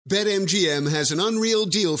BetMGM has an unreal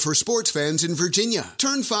deal for sports fans in Virginia.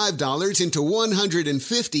 Turn $5 into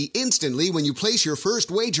 $150 instantly when you place your first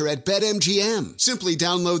wager at BetMGM. Simply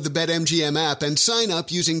download the BetMGM app and sign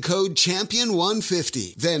up using code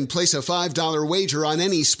CHAMPION150. Then place a $5 wager on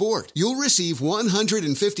any sport. You'll receive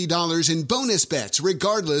 $150 in bonus bets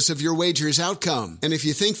regardless of your wager's outcome. And if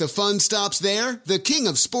you think the fun stops there, the King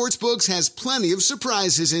of Sportsbooks has plenty of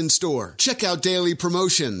surprises in store. Check out daily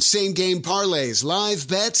promotions, same-game parlays, live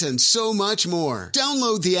bets, and so much more.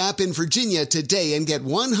 Download the app in Virginia today and get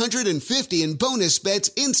 $150 in bonus bets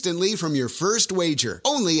instantly from your first wager.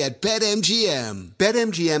 Only at BetMGM.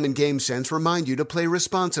 BetMGM and GameSense remind you to play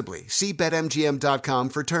responsibly. See BetMGM.com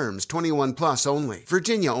for terms. 21 plus only.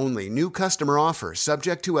 Virginia only. New customer offer.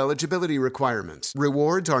 Subject to eligibility requirements.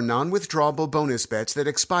 Rewards are non-withdrawable bonus bets that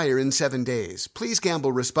expire in 7 days. Please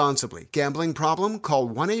gamble responsibly. Gambling problem? Call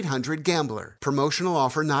 1-800-GAMBLER. Promotional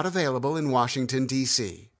offer not available in Washington,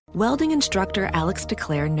 D.C. Welding instructor Alex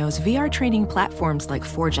DeClaire knows VR training platforms like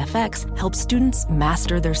ForgeFX help students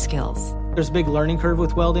master their skills. There's a big learning curve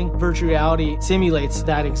with welding. Virtual reality simulates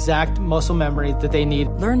that exact muscle memory that they need.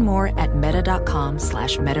 Learn more at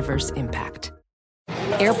meta.com/metaverse impact.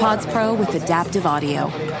 AirPods Pro with adaptive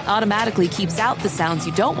audio automatically keeps out the sounds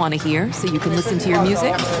you don't want to hear so you can listen to your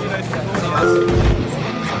music,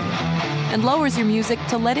 and lowers your music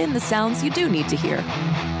to let in the sounds you do need to hear.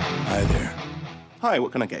 Hi there. Hi,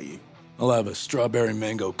 what can I get you? I'll have a strawberry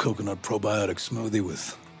mango coconut probiotic smoothie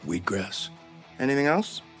with wheatgrass. Anything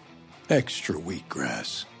else? Extra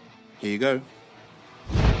wheatgrass. Here you go.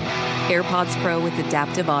 AirPods Pro with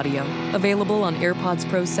adaptive audio. Available on AirPods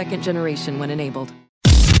Pro 2nd generation when enabled.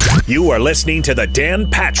 You are listening to The Dan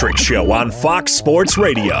Patrick Show on Fox Sports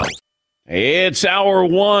Radio. It's hour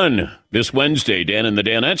one this Wednesday, Dan and the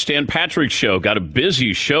Danettes. Dan Patrick Show. Got a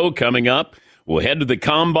busy show coming up. We'll head to the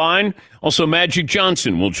Combine. Also, Magic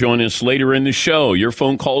Johnson will join us later in the show. Your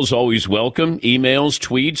phone calls always welcome. Emails,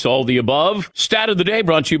 tweets, all the above. Stat of the day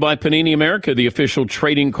brought to you by Panini America, the official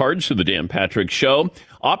trading cards of the Dan Patrick Show.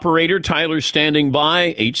 Operator Tyler standing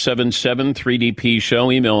by,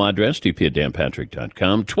 877-3DP-SHOW. Email address,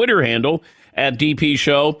 dp@danpatrick.com. Twitter handle,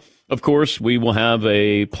 @DP-SHOW. Of course, we will have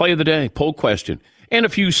a play of the day, poll question, and a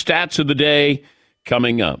few stats of the day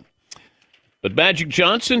coming up. But Magic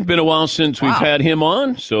Johnson, been a while since we've had him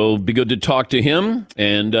on, so it'll be good to talk to him.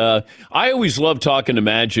 And I always love talking to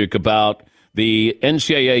Magic about the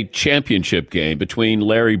NCAA championship game between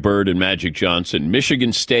Larry Bird and Magic Johnson,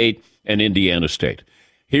 Michigan State and Indiana State.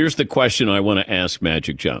 Here's the question I want to ask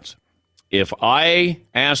Magic Johnson. If I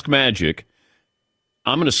ask Magic,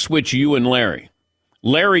 I'm going to switch you and Larry.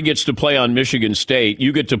 Larry gets to play on Michigan State.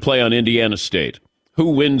 You get to play on Indiana State.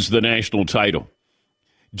 Who wins the national title?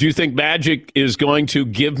 Do you think Magic is going to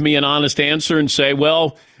give me an honest answer and say,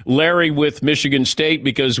 well, Larry with Michigan State,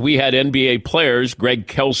 because we had NBA players, Greg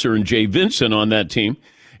Kelser and Jay Vincent on that team,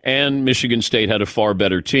 and Michigan State had a far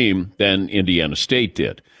better team than Indiana State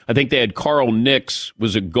did. I think they had Carl Nix,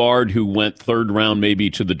 was a guard who went third round maybe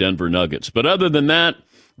to the Denver Nuggets. But other than that,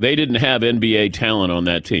 they didn't have NBA talent on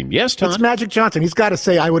that team. Yes, Tom? It's Magic Johnson. He's got to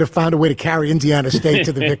say, I would have found a way to carry Indiana State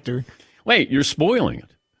to the victory. Wait, you're spoiling it.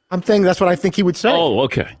 I'm saying that's what I think he would say. Oh,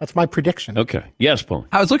 okay. That's my prediction. Okay. Yes, Paul.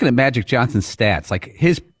 I was looking at Magic Johnson's stats, like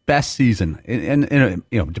his best season, and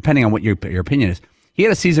depending on what your opinion is, he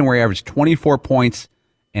had a season where he averaged 24 points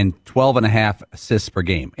and 12 and a half assists per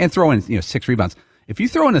game, and throw in 6 rebounds. If you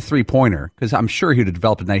throw in a three-pointer, because I'm sure he would have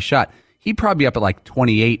developed a nice shot, he'd probably be up at like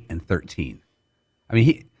 28 and 13. I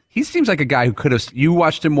mean, he seems like a guy who could have. You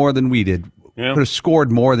watched him more than we did. Yeah. Could have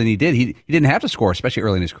scored more than he did. He didn't have to score, especially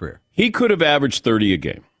early in his career. He could have averaged 30 a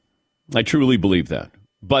game. I truly believe that.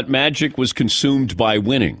 But Magic was consumed by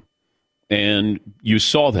winning. And you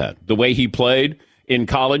saw that. The way he played in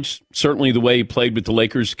college, certainly the way he played with the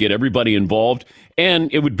Lakers, get everybody involved.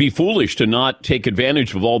 And it would be foolish to not take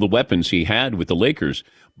advantage of all the weapons he had with the Lakers.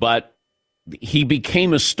 But he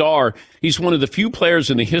became a star. He's one of the few players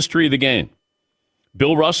in the history of the game.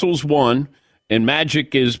 Bill Russell's one, and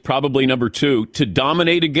Magic is probably number 2, to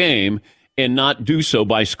dominate a game and not do so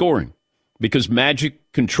by scoring. Because Magic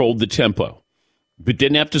controlled the tempo, but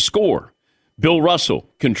didn't have to score. Bill Russell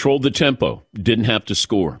controlled the tempo, didn't have to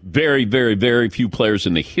score. Very, very, very few players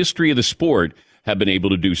in the history of the sport have been able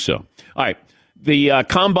to do so. All right, the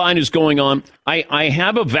Combine is going on. I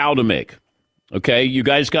have a vow to make, okay? You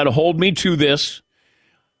guys got to hold me to this.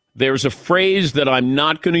 There's a phrase that I'm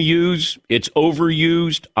not going to use. It's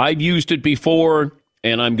overused. I've used it before,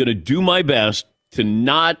 and I'm going to do my best to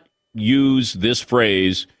not use this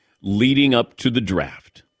phrase leading up to the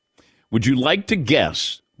draft. Would you like to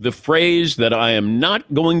guess the phrase that I am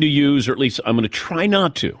not going to use, or at least I'm going to try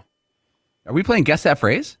not to? Are we playing Guess That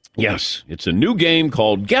Phrase? Yes. It's a new game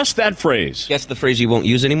called Guess That Phrase. Guess the phrase you won't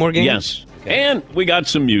use anymore game? Yes. Okay. And we got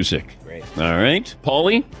some music. Great. All right.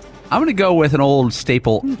 Paulie? I'm going to go with an old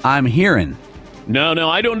staple, I'm hearing. No,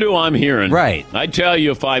 I don't do I'm hearing. Right. I tell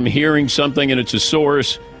you if I'm hearing something and it's a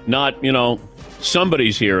source, not,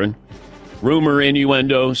 somebody's hearing. Rumor,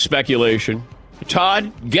 innuendo, speculation.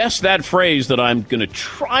 Todd, guess that phrase that I'm going to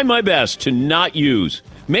try my best to not use.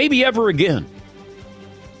 Maybe ever again.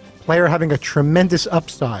 Player having a tremendous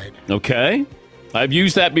upside. Okay. I've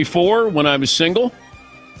used that before when I was single.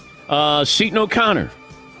 Seton O'Connor.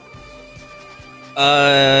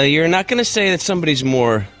 You're not going to say that somebody's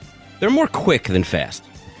they're more quick than fast.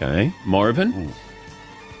 Okay. Marvin?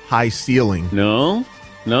 High ceiling. No.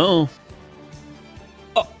 Oh.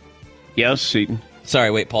 Yes, Seton.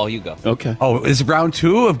 Sorry, wait, Paul, you go. Okay. Oh, is it round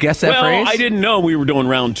 2 of Guess That Phrase? I didn't know we were doing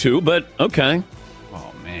round 2, but okay.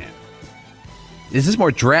 Oh, man. Is this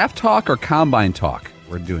more draft talk or combine talk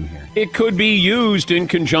we're doing here? It could be used in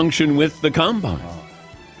conjunction with the combine.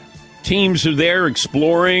 Teams are there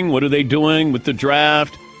exploring. What are they doing with the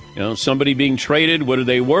draft? Somebody being traded. What are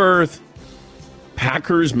they worth?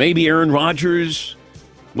 Packers, maybe Aaron Rodgers.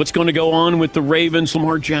 What's going to go on with the Ravens,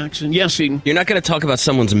 Lamar Jackson? Yes, Eden. You're not going to talk about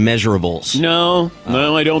someone's measurables. No,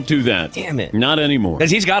 I don't do that. Damn it. Not anymore.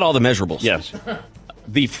 Because he's got all the measurables. Yes.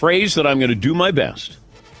 The phrase that I'm going to do my best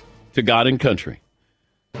to God and country.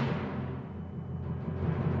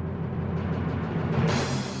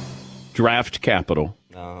 Draft capital.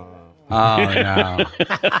 Oh, no.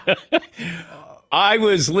 I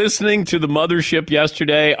was listening to the mothership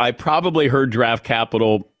yesterday. I probably heard draft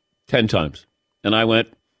capital 10 times. And I went,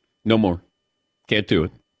 no more. Can't do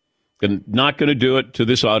it. And not going to do it to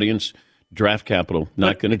this audience. Draft capital.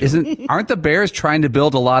 Not going to do it. Aren't the Bears trying to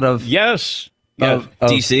build a lot of... Yes. Yeah.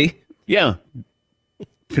 DC? Yeah.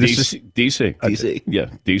 DC. Yeah,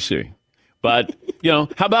 DC. But,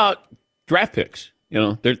 how about draft picks?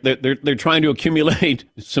 They're trying to accumulate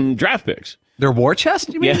some draft picks. Their war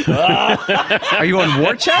chest, you mean? Yeah. Are you on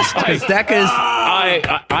war chest? Because that is...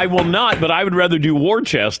 I will not, but I would rather do war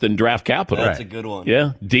chest than draft capital. That's a good one.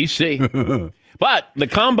 Yeah, DC. But the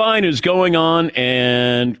combine is going on,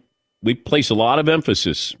 and we place a lot of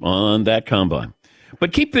emphasis on that combine.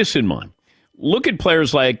 But keep this in mind. Look at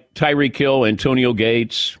players like Tyreek Hill, Antonio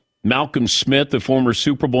Gates, Malcolm Smith, the former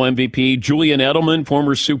Super Bowl MVP, Julian Edelman,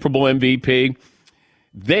 former Super Bowl MVP.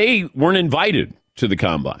 They weren't invited to the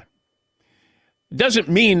combine. Doesn't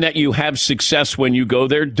mean that you have success when you go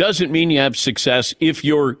there. Doesn't mean you have success if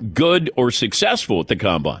you're good or successful at the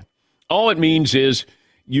combine. All it means is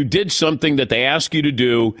you did something that they ask you to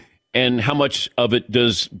do, and how much of it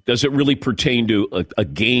does it really pertain to a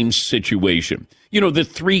game situation? The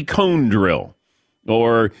 3-cone drill,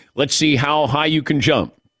 or let's see how high you can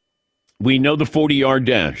jump. We know the 40-yard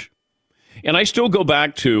dash. And I still go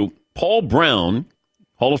back to Paul Brown,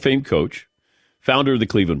 Hall of Fame coach, founder of the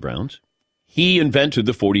Cleveland Browns. He invented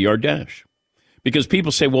the 40-yard dash. Because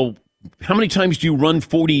people say, well, how many times do you run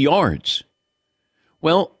 40 yards?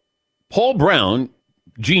 Paul Brown,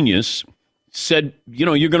 genius, said,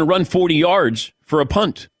 you're going to run 40 yards for a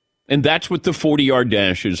punt. And that's what the 40-yard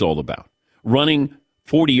dash is all about, running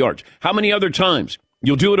 40 yards. How many other times?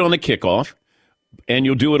 You'll do it on a kickoff, and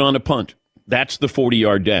you'll do it on a punt. That's the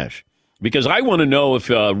 40-yard dash. Because I want to know if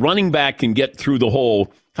a running back can get through the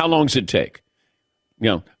hole, how long does it take?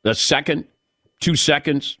 A second, 2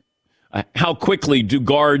 seconds? How quickly do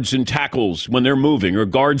guards and tackles when they're moving, or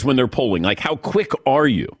guards when they're pulling? Like, how quick are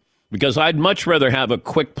you? Because I'd much rather have a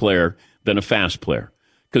quick player than a fast player.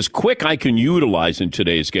 Because quick I can utilize in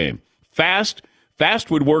today's game. Fast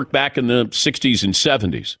would work back in the 60s and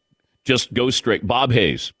 70s. Just go straight. Bob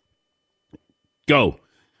Hayes. Go.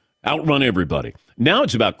 Outrun everybody. Now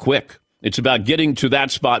it's about quick. It's about getting to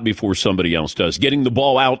that spot before somebody else does, getting the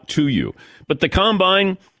ball out to you. But the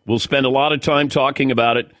combine, we'll spend a lot of time talking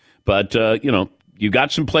about it. But, you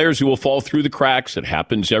got some players who will fall through the cracks. It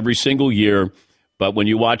happens every single year. But when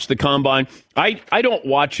you watch the combine, I don't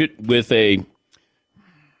watch it with a,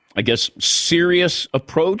 serious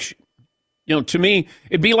approach. To me,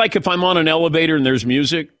 it'd be like if I'm on an elevator and there's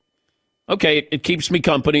music. Okay, it keeps me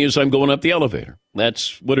company as I'm going up the elevator.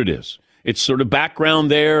 That's what it is. It's sort of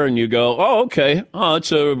background there, and you go, oh, okay. Oh,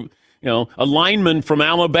 it's a lineman from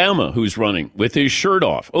Alabama who's running with his shirt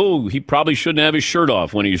off. Oh, he probably shouldn't have his shirt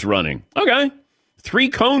off when he's running. Okay.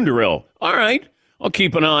 3-cone drill. All right. I'll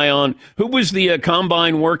keep an eye on. Who was the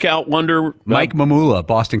combine workout wonder? Mike Mamula,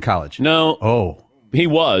 Boston College. No. Oh. He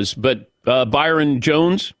was, but Byron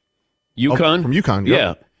Jones, UConn. From UConn,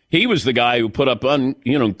 yeah. He was the guy who put up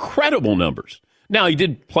incredible numbers. Now, he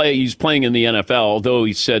did play. He's playing in the NFL, although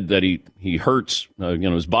he said that he hurts.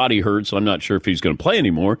 His body hurts. So I'm not sure if he's going to play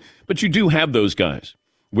anymore. But you do have those guys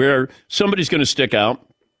where somebody's going to stick out.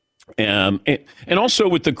 And also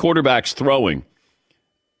with the quarterbacks throwing.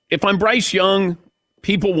 If I'm Bryce Young,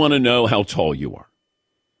 people want to know how tall you are.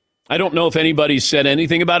 I don't know if anybody said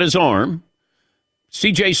anything about his arm.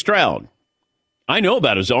 C.J. Stroud, I know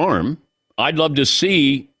about his arm. I'd love to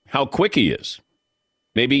see how quick he is.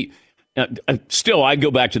 Maybe, still, I go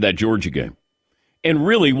back to that Georgia game. And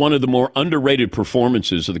really one of the more underrated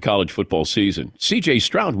performances of the college football season. C.J.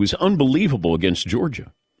 Stroud was unbelievable against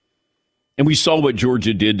Georgia. And we saw what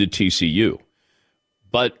Georgia did to TCU.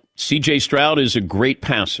 But C.J. Stroud is a great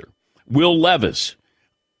passer. Will Levis,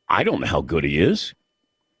 I don't know how good he is.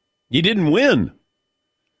 You didn't win.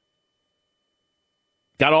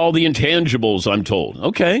 Got all the intangibles, I'm told.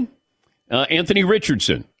 Okay. Anthony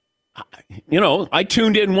Richardson. I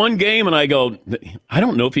tuned in one game and I go, I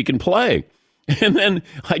don't know if he can play. And then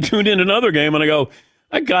I tuned in another game and I go,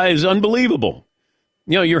 that guy is unbelievable.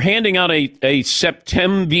 You're handing out a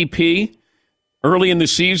September VP early in the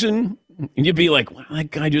season, and you'd be like, wow, that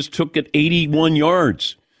guy just took it 81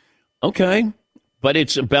 yards. Okay. But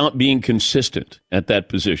it's about being consistent at that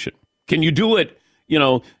position. Can you do it,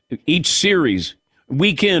 each series,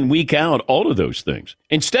 week in, week out, all of those things?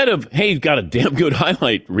 Instead of, hey, he's got a damn good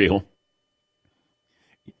highlight reel.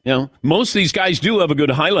 Most of these guys do have a good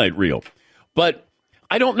highlight reel. But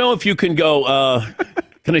I don't know if you can go,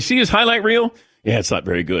 can I see his highlight reel? Yeah, it's not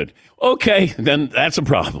very good. Okay, then that's a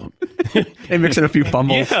problem. They mix in a few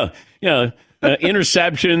fumbles. Yeah.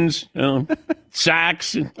 Interceptions,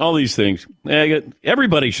 sacks, all these things.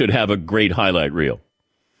 Everybody should have a great highlight reel.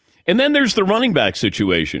 And then there's the running back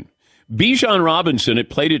situation. Bijan Robinson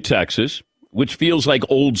had played at Texas, which feels like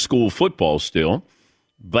old school football still,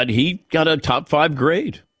 but he got a top 5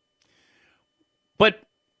 grade. But,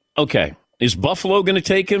 okay, is Buffalo going to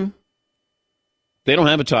take him? They don't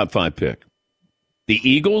have a top 5 pick. The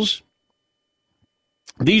Eagles,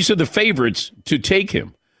 these are the favorites to take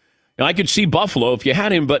him. Now, I could see Buffalo if you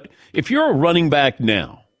had him, but if you're a running back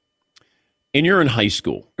now and you're in high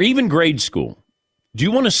school or even grade school, do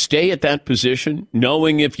you want to stay at that position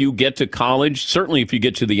knowing if you get to college, certainly if you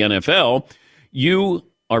get to the NFL, you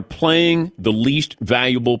are playing the least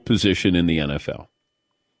valuable position in the NFL?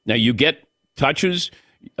 Now, you get touches,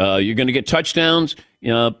 you're going to get touchdowns,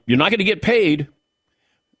 you're not going to get paid.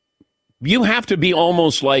 You have to be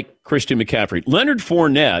almost like Christian McCaffrey. Leonard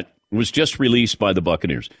Fournette was just released by the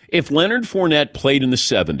Buccaneers. If Leonard Fournette played in the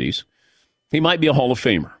 70s, he might be a Hall of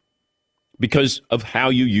Famer because of how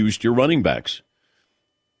you used your running backs.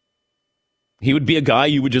 He would be a guy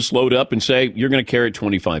you would just load up and say, you're going to carry it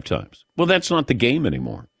 25 times. Well, that's not the game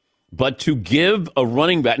anymore. But to give a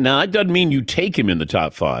running back, now that doesn't mean you take him in the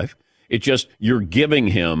top 5. It's just you're giving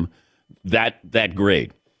him that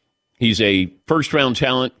grade. He's a first-round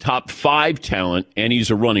talent, top 5 talent, and he's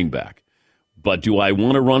a running back. But do I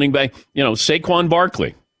want a running back? Saquon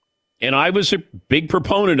Barkley. And I was a big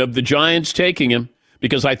proponent of the Giants taking him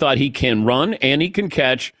because I thought he can run and he can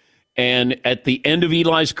catch. And at the end of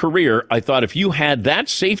Eli's career, I thought if you had that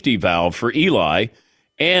safety valve for Eli,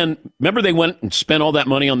 and remember they went and spent all that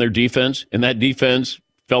money on their defense, and that defense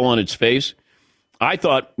fell on its face? I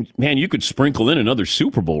thought, man, you could sprinkle in another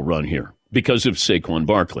Super Bowl run here because of Saquon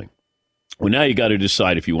Barkley. Well, now you got to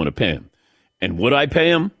decide if you want to pay him. And would I pay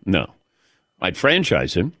him? No. I'd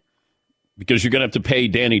franchise him because you're going to have to pay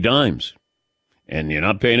Danny Dimes. And you're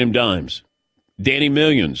not paying him dimes. Danny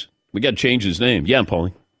Millions. We got to change his name. Yeah,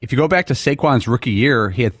 Paulie. If you go back to Saquon's rookie year,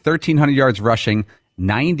 he had 1,300 yards rushing,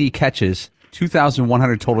 90 catches,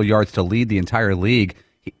 2,100 total yards to lead the entire league.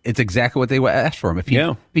 It's exactly what they asked for him. If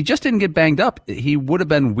he just didn't get banged up, he would have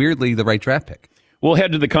been weirdly the right draft pick. We'll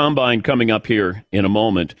head to the Combine coming up here in a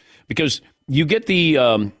moment because you get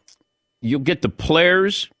you'll get the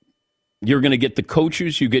players, you're going to get the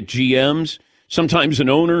coaches, you get GMs, sometimes an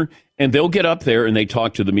owner, and they'll get up there and they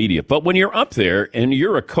talk to the media. But when you're up there and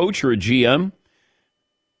you're a coach or a GM,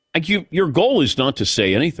 your goal is not to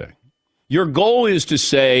say anything. Your goal is to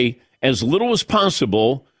say as little as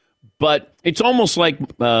possible, but it's almost like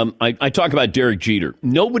I talk about Derek Jeter.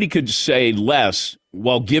 Nobody could say less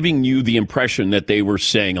while giving you the impression that they were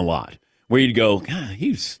saying a lot, where you'd go, God,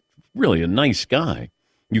 he's really a nice guy.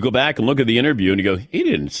 You go back and look at the interview and you go, he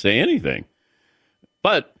didn't say anything.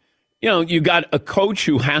 But, you got a coach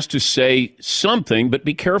who has to say something, but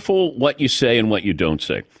be careful what you say and what you don't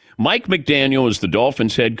say. Mike McDaniel is the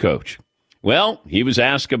Dolphins head coach. Well, he was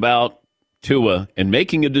asked about Tua and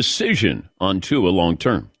making a decision on Tua long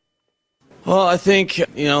term. Well, I think,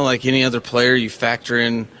 like any other player, you factor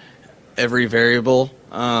in every variable.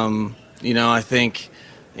 I think,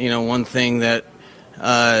 one thing that,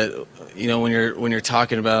 when you're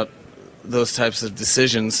talking about those types of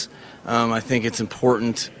decisions, I think it's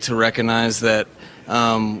important to recognize that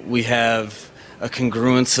we have a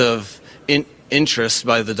congruence of interest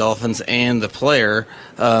by the Dolphins and the player,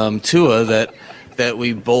 Tua, that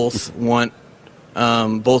we both want,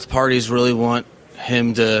 both parties really want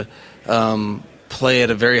him to play at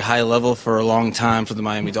a very high level for a long time for the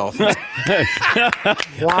Miami Dolphins.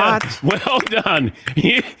 What? Well done.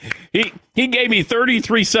 He gave me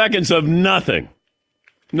 33 seconds of nothing.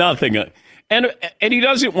 And he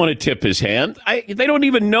doesn't want to tip his hand. They don't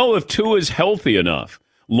even know if Tua is healthy enough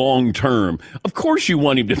long term. Of course you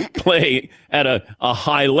want him to play at a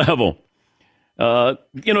high level.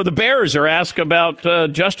 The Bears are asked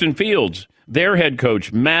about Justin Fields. Their head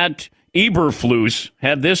coach, Matt Eberflus,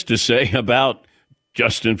 had this to say about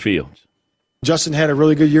Justin Fields. Justin had a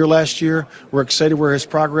really good year last year. We're excited where his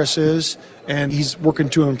progress is, and he's working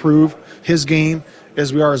to improve his game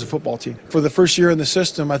as we are as a football team. For the first year in the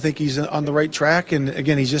system, I think he's on the right track, and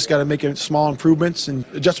again, he's just got to make small improvements and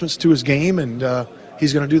adjustments to his game, and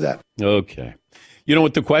he's going to do that. Okay. You know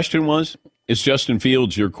what the question was? Is Justin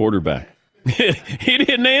Fields your quarterback? He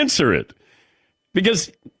didn't answer it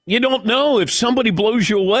because you don't know if somebody blows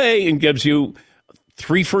you away and gives you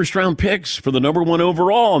 3 first-round picks for the number 1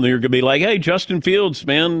 overall, and you're going to be like, hey, Justin Fields,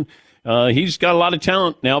 man, he's got a lot of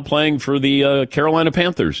talent now playing for the Carolina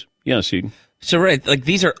Panthers. Yes, he. So, right, like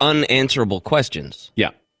these are unanswerable questions. Yeah.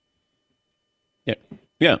 It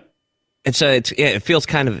feels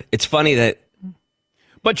kind of, it's funny that.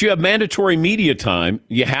 But you have mandatory media time.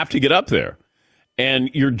 You have to get up there.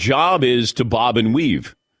 And your job is to bob and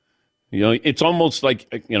weave. It's almost like,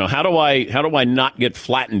 how do I not get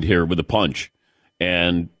flattened here with a punch?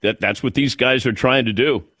 And that's what these guys are trying to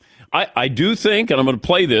do. I do think, and I'm going to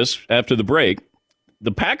play this after the break,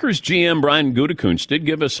 the Packers GM Brian Gutekunst did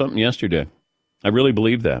give us something yesterday. I really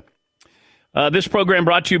believe that. This program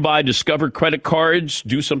brought to you by Discover Credit Cards.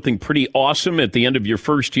 Do something pretty awesome at the end of your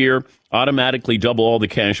first year. Automatically double all the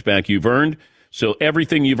cash back you've earned. So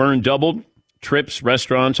everything you've earned doubled. Trips,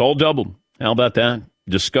 restaurants, all doubled. How about that?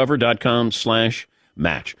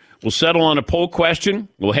 Discover.com/match. We'll settle on a poll question.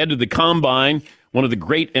 We'll head to the Combine. One of the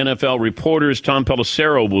great NFL reporters, Tom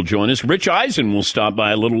Pelissero, will join us. Rich Eisen will stop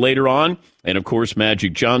by a little later on. And, of course,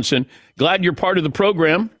 Magic Johnson. Glad you're part of the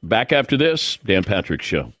program. Back after this, Dan Patrick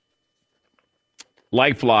Show.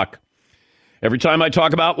 LifeLock. Every time I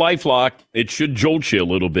talk about LifeLock, it should jolt you a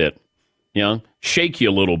little bit, shake you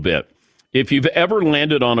a little bit. If you've ever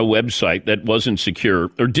landed on a website that wasn't secure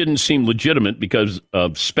or didn't seem legitimate because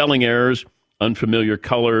of spelling errors, unfamiliar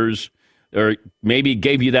colors, or maybe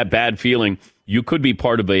gave you that bad feeling, you could be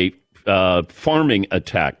part of a pharming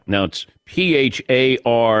attack. Now, it's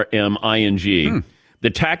PHARMING. The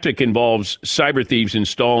tactic involves cyber thieves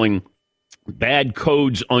installing bad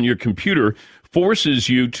codes on your computer, forces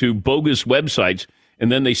you to bogus websites, and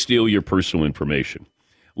then they steal your personal information.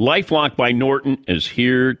 LifeLock by Norton is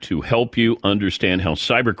here to help you understand how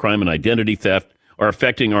cybercrime and identity theft are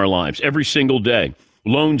affecting our lives every single day.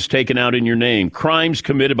 Loans taken out in your name, crimes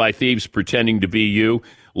committed by thieves pretending to be you.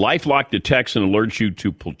 LifeLock detects and alerts you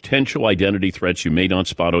to potential identity threats you may not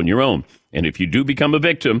spot on your own. And if you do become a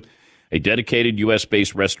victim, a dedicated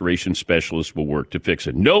U.S.-based restoration specialist will work to fix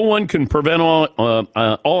it. No one can prevent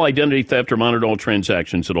all identity theft or monitor all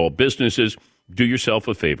transactions at all businesses. Do yourself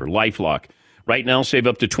a favor. LifeLock. Right now, save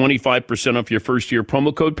up to 25% off your first year.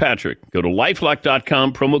 Promo code Patrick. Go to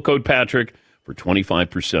LifeLock.com, promo code Patrick for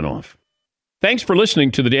 25% off. Thanks for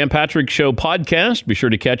listening to the Dan Patrick Show podcast. Be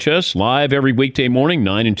sure to catch us live every weekday morning,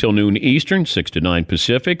 9 until noon Eastern, 6 to 9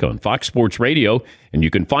 Pacific on Fox Sports Radio. And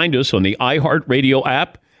you can find us on the iHeartRadio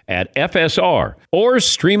app at FSR or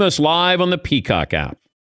stream us live on the Peacock app.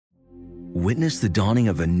 Witness the dawning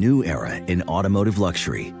of a new era in automotive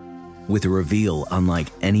luxury with a reveal unlike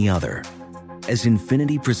any other as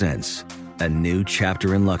Infiniti presents a new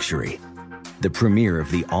chapter in luxury, the premiere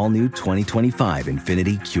of the all-new 2025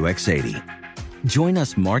 Infiniti QX80. Join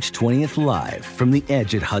us March 20th live from the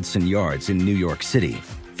Edge at Hudson Yards in New York City,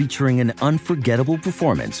 featuring an unforgettable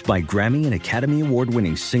performance by Grammy and Academy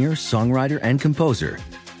Award-winning singer, songwriter, and composer,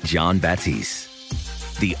 Jon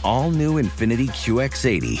Batiste. The all-new Infiniti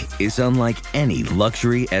QX80 is unlike any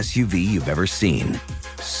luxury SUV you've ever seen.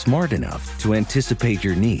 Smart enough to anticipate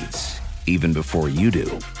your needs, even before you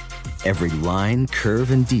do. Every line, curve,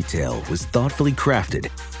 and detail was thoughtfully crafted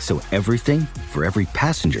so everything for every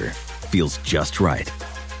passenger feels just right.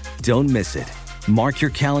 Don't miss it. Mark your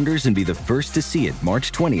calendars and be the first to see it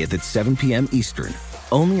March 20th at 7 p.m. Eastern,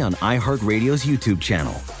 only on iHeartRadio's YouTube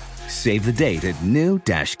channel. Save the date at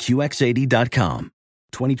new-QX80.com.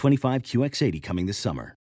 2025 QX80 coming this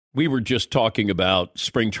summer. We were just talking about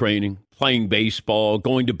spring training, playing baseball,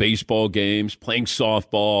 going to baseball games, playing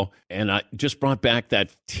softball, and I just brought back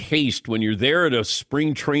that taste when you're there at a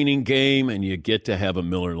spring training game and you get to have a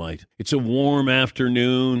Miller Lite. It's a warm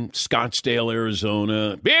afternoon, Scottsdale,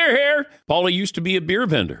 Arizona. Beer here! Paulie used to be a beer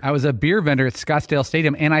vendor. I was a beer vendor at Scottsdale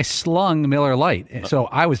Stadium, and I slung Miller Lite. So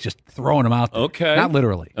I was just throwing them out there. Okay. Not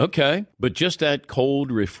literally. Okay. But just that cold,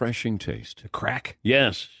 refreshing taste. The crack.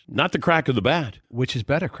 Yes. Not the crack of the bat. Which is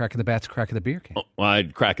better, crack of the bat's crack of the beer can. Oh,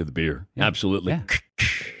 I'd crack of the beer. Yeah. Absolutely. Yeah.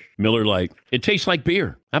 Miller Lite. It tastes like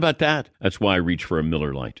beer. How about that? That's why I reach for a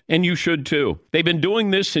Miller Lite. And you should too. They've been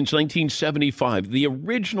doing this since 1975. The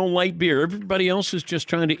original light beer. Everybody else is just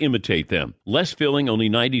trying to imitate them. Less filling, only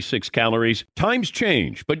 96 calories. Times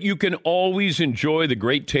change, but you can always enjoy the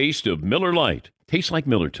great taste of Miller Lite. Tastes like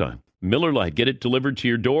Miller time. Miller Lite. Get it delivered to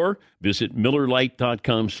your door. Visit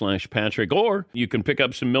MillerLite.com/Patrick. Or you can pick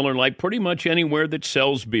up some Miller Lite pretty much anywhere that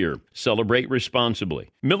sells beer. Celebrate responsibly.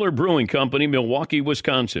 Miller Brewing Company, Milwaukee,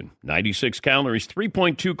 Wisconsin. 96 calories,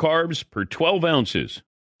 3.2 carbs per 12 ounces.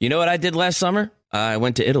 You know what I did last summer? I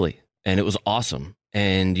went to Italy, and it was awesome.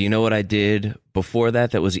 And you know what I did before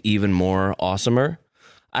that was even more awesomer?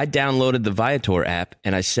 I downloaded the Viator app,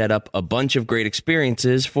 and I set up a bunch of great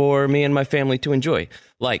experiences for me and my family to enjoy.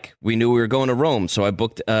 Like, we knew we were going to Rome, so I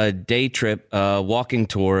booked a day trip, walking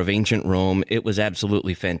tour of ancient Rome. It was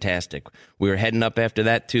absolutely fantastic. We were heading up after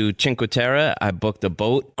that to Cinque Terre. I booked a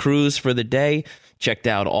boat cruise for the day, checked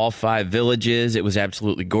out all 5 villages. It was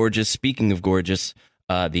absolutely gorgeous. Speaking of gorgeous,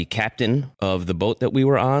 the captain of the boat that we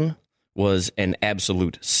were on was an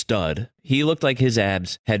absolute stud. He looked like his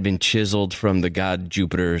abs had been chiseled from the god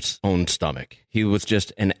Jupiter's own stomach. He was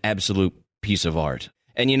just an absolute piece of art.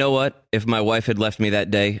 And you know what? If my wife had left me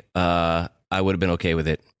that day, I would have been okay with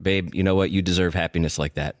it. Babe, you know what? You deserve happiness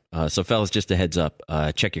like that. So fellas, just a heads up,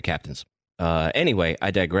 check your captains. Anyway,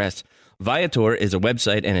 I digress. Viator is a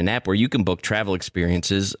website and an app where you can book travel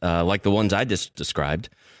experiences like the ones I just described.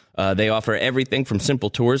 They offer everything from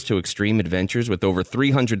simple tours to extreme adventures with over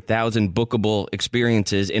 300,000 bookable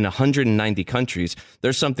experiences in 190 countries.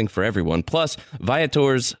 There's something for everyone. Plus,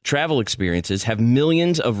 Viator's travel experiences have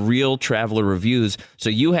millions of real traveler reviews,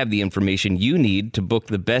 so you have the information you need to book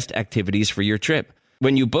the best activities for your trip.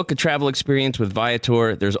 When you book a travel experience with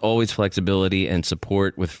Viator, there's always flexibility and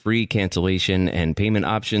support with free cancellation and payment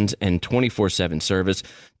options and 24/7 service.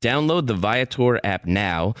 Download the Viator app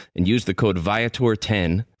now and use the code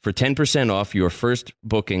Viator10 for 10% off your first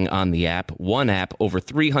booking on the app. One app, over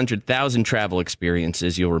 300,000 travel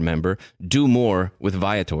experiences you'll remember. Do more with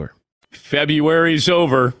Viator. February's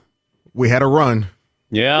over. We had a run.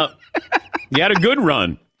 Yeah. You had a good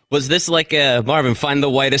run. Was this like Marvin, find the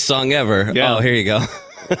whitest song ever? Yeah. Oh, here you go.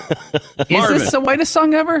 Is this the whitest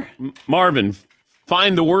song ever? Marvin,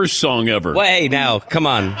 find the worst song ever. Wait, now, come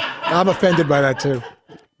on. I'm offended by that, too.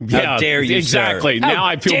 Yeah, How dare you, exactly. sir? Now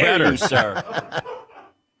I feel How dare better. you, sir?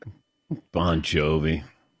 Bon Jovi.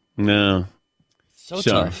 No. So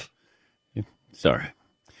Sorry. tough. Sorry.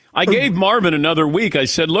 I gave Marvin another week. I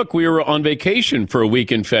said, look, we were on vacation for a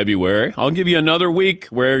week in February. I'll give you another week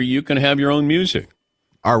where you can have your own music.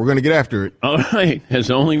 All right, we're going to get after it. All right,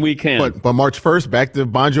 as only we can. But March 1st, back to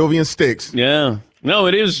Bon Jovi and Styx. Yeah. No,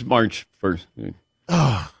 it is March 1st.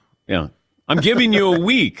 Yeah. I'm giving you a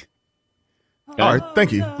week. Okay? All right,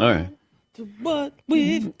 thank you. All right. What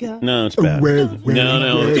we've got. No, it's bad.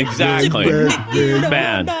 No, exactly.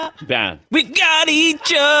 Bad. We got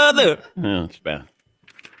each other. No, it's bad.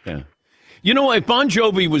 Yeah. You know, if Bon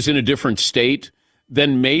Jovi was in a different state,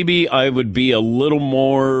 then maybe I would be a little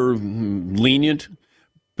more lenient.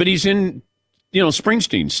 But he's in,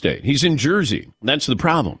 Springsteen's state. He's in Jersey. That's the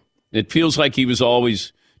problem. It feels like he was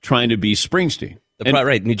always trying to be Springsteen.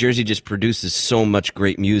 Right. New Jersey just produces so much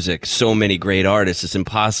great music, so many great artists. It's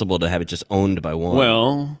impossible to have it just owned by one.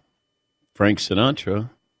 Well, Frank Sinatra,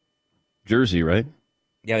 Jersey, right?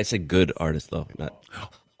 Yeah, I said good artist, though. Not.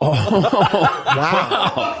 Oh,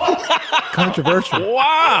 wow. Controversial.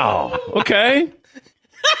 Wow. Okay.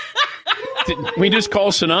 Did we just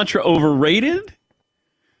call Sinatra overrated?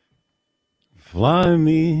 Fly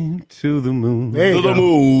me to the moon. There you go.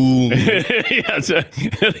 moon.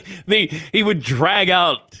 He would drag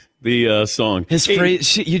out the song. His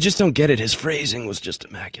phrase, you just don't get it. His phrasing was just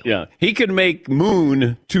immaculate. Yeah, he could make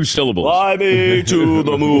moon 2 syllables. Fly me to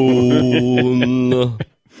the moon. All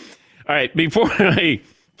right, before I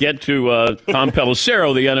get to Tom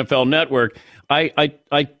Pelissero, the NFL Network, I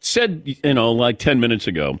said, like 10 minutes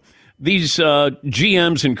ago, these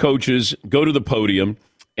GMs and coaches go to the podium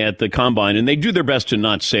at the Combine, and they do their best to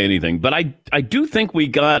not say anything. But I do think we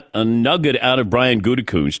got a nugget out of Brian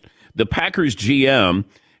Gutekunst the Packers GM,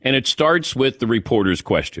 and it starts with the reporter's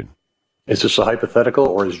question. Is this a hypothetical,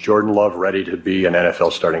 or is Jordan Love ready to be an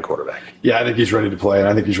NFL starting quarterback? Yeah, I think he's ready to play, and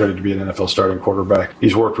I think he's ready to be an NFL starting quarterback.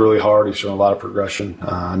 He's worked really hard. He's shown a lot of progression.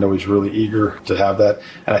 I know he's really eager to have that,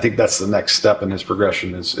 and I think that's the next step in his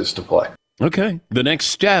progression is to play. Okay. The next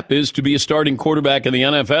step is to be a starting quarterback in the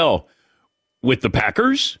NFL. With the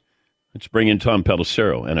Packers, let's bring in Tom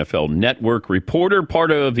Pelissero, NFL Network reporter,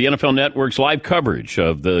 part of the NFL Network's live coverage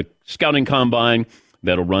of the Scouting Combine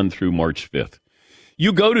that'll run through March 5th.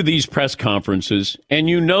 You go to these press conferences, and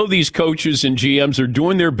you know these coaches and GMs are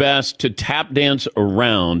doing their best to tap dance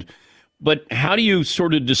around, but how do you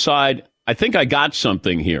sort of decide, I think I got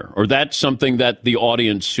something here, or that's something that the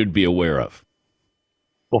audience should be aware of?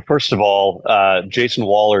 Well, first of all, Jason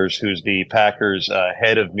Wallers, who's the Packers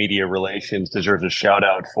head of media relations, deserves a shout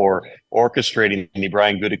out for orchestrating the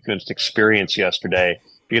Brian Gutekunst experience yesterday.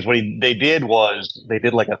 Because what they did was they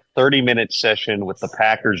did like a 30-minute session with the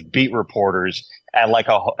Packers beat reporters at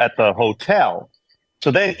the hotel.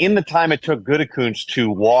 So then in the time it took Gutekunst to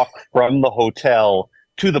walk from the hotel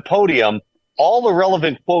to the podium, all the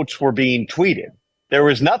relevant quotes were being tweeted. There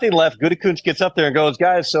was nothing left. Gutekunst gets up there and goes,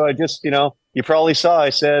 guys, so I just, you probably saw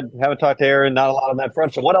I said, haven't talked to Aaron, not a lot on that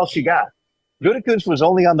front. So what else you got? Gutekunst was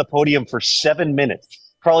only on the podium for 7 minutes,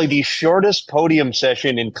 probably the shortest podium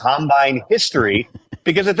session in Combine history,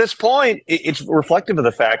 because at this point, it's reflective of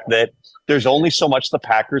the fact that there's only so much the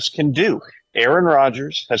Packers can do. Aaron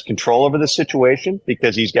Rodgers has control over the situation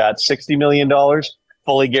because he's got $60 million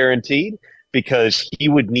fully guaranteed, because he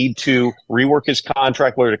would need to rework his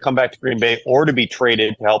contract, whether to come back to Green Bay or to be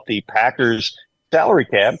traded to help the Packers salary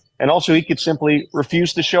cap. And also he could simply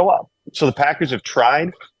refuse to show up. So the Packers have tried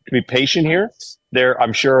to be patient here. There,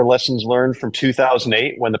 I'm sure, are lessons learned from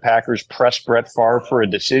 2008 when the Packers pressed Brett Favre for a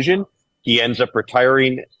decision. He ends up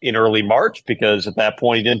retiring in early March because at that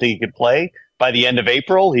point he didn't think he could play. By the end of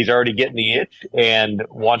April, he's already getting the itch and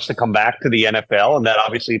wants to come back to the NFL. And that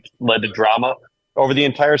obviously led to drama over the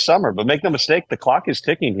entire summer. But make no mistake, the clock is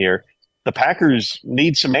ticking here. The Packers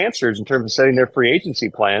need some answers in terms of setting their free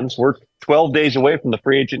agency plans. We're 12 days away from the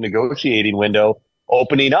free agent negotiating window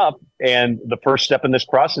opening up. And the first step in this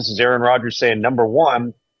process is Aaron Rodgers saying, number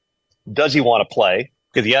one, does he want to play?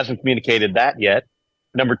 Because he hasn't communicated that yet.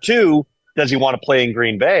 Number two, does he want to play in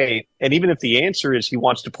Green Bay? And even if the answer is he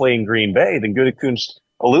wants to play in Green Bay, then Gutekunst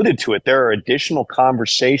alluded to it. There are additional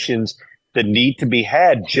conversations that need to be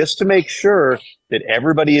had just to make sure that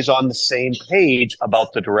everybody is on the same page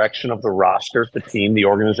about the direction of the roster, the team, the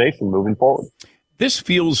organization moving forward. This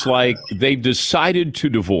feels like they've decided to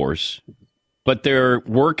divorce, but they're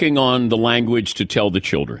working on the language to tell the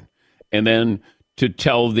children and then to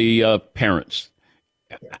tell the parents.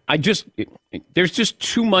 There's just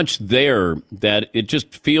too much there that it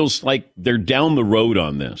just feels like they're down the road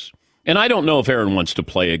on this. And I don't know if Aaron wants to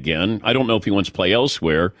play again. I don't know if he wants to play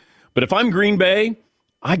elsewhere. But if I'm Green Bay,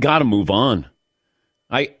 I got to move on.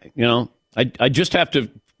 I just have to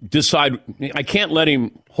decide. I can't let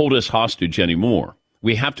him hold us hostage anymore.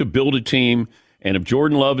 We have to build a team. And if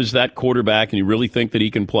Jordan Love is that quarterback and you really think that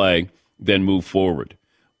he can play, then move forward.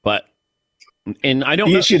 But and I don't.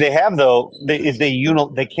 The issue they have though is they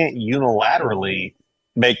can't unilaterally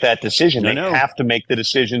make that decision. They have to make the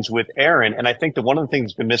decisions with Aaron. And I think that one of the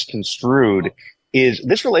things that's been misconstrued is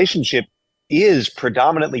this relationship is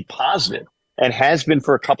predominantly positive and has been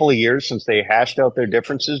for a couple of years since they hashed out their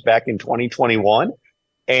differences back in 2021.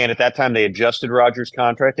 And at that time, they adjusted Rodgers'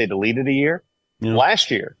 contract. They deleted a year. Yeah.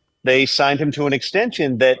 Last year, they signed him to an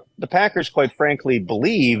extension that the Packers, quite frankly,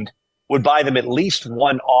 believed would buy them at least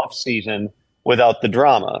one offseason without the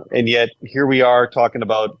drama. And yet here we are talking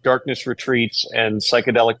about darkness retreats and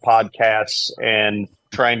psychedelic podcasts and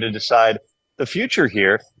trying to decide the future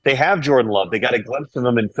here. They have Jordan Love. They got a glimpse of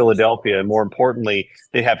him in Philadelphia. And more importantly,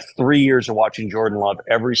 they have 3 years of watching Jordan Love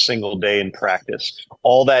every single day in practice.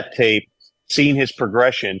 All that tape, seeing his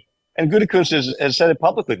progression. And Gutekunst has said it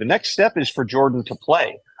publicly. The next step is for Jordan to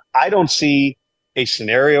play. I don't see a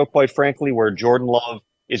scenario, quite frankly, where Jordan Love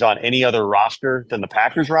is on any other roster than the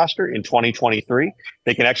Packers roster in 2023.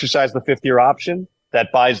 They can exercise the fifth-year option.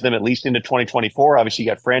 That buys them at least into 2024. Obviously,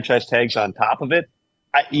 you got franchise tags on top of it.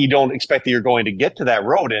 You don't expect that you're going to get to that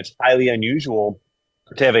road, and it's highly unusual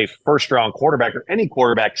to have a first-round quarterback or any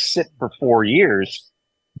quarterback sit for 4 years.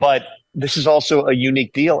 But this is also a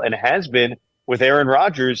unique deal and has been with Aaron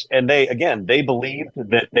Rodgers. And they believed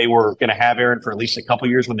that they were going to have Aaron for at least a couple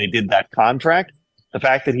years when they did that contract. The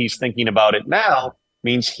fact that he's thinking about it now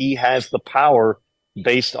means he has the power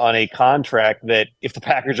based on a contract that if the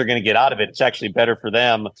Packers are going to get out of it, it's actually better for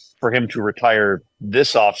them for him to retire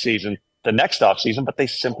this offseason, the next offseason, but they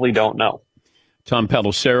simply don't know. Tom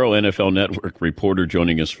Pelissero, NFL Network reporter,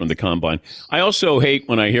 joining us from the Combine. I also hate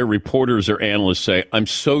when I hear reporters or analysts say, I'm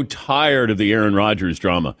so tired of the Aaron Rodgers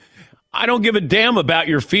drama. I don't give a damn about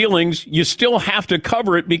your feelings. You still have to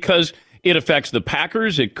cover it because it affects the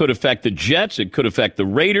Packers. It could affect the Jets. It could affect the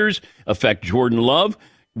Raiders, affect Jordan Love.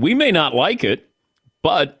 We may not like it,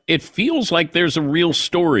 but it feels like there's a real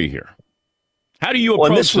story here. How do you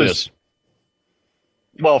approach this?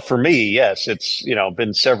 Well, for me, yes, it's,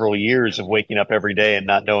 been several years of waking up every day and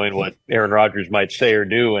not knowing what Aaron Rodgers might say or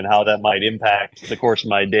do and how that might impact the course of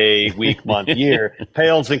my day, week, month, year.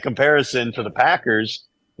 Pales in comparison to the Packers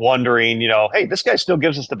wondering, hey, this guy still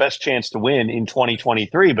gives us the best chance to win in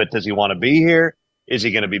 2023, but does he want to be here? Is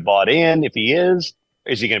he going to be bought in? If he is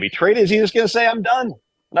he going to be traded? Is he just going to say, I'm done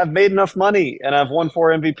and I've made enough money and I've won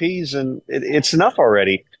 4 MVPs and it's enough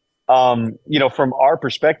already? From our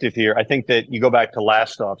perspective here, I think that you go back to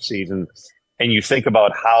last offseason and you think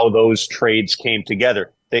about how those trades came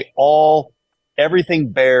together. Everything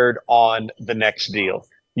bared on the next deal.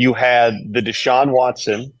 You had the Deshaun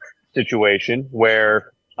Watson situation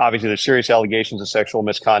where obviously there's serious allegations of sexual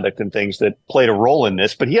misconduct and things that played a role in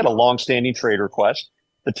this, but he had a long-standing trade request.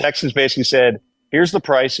 The Texans basically said, here's the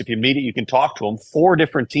price. If you meet it, you can talk to him. 4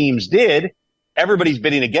 different teams did. Everybody's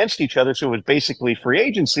bidding against each other, so it was basically free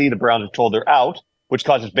agency. The Browns are told they're out, which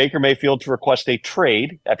causes Baker Mayfield to request a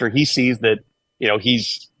trade after he sees that,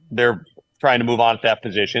 they're trying to move on at that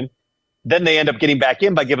position. Then they end up getting back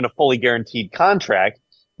in by giving a fully guaranteed contract.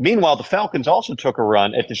 Meanwhile, the Falcons also took a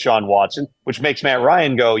run at Deshaun Watson, which makes Matt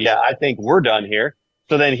Ryan go, yeah, I think we're done here.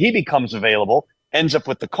 So then he becomes available, ends up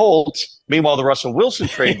with the Colts. Meanwhile, the Russell Wilson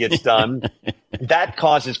trade gets done. That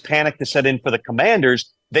causes panic to set in for the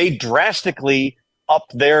Commanders. They drastically up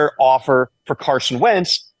their offer for Carson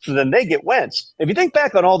Wentz, so then they get Wentz. If you think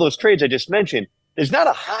back on all those trades I just mentioned, there's not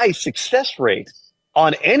a high success rate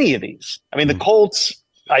on any of these. I mean, the Colts,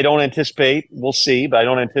 I don't anticipate, we'll see, but I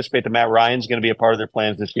don't anticipate that Matt Ryan's going to be a part of their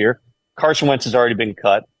plans this year. Carson Wentz has already been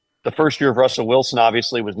cut. The first year of Russell Wilson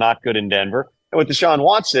obviously was not good in Denver. And with Deshaun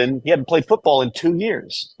Watson, he hadn't played football in 2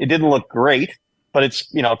 years. It didn't look great, but it's,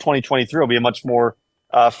 2023 will be a much more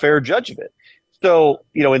fair judge of it. So,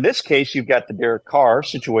 in this case, you've got the Derek Carr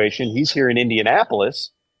situation. He's here in Indianapolis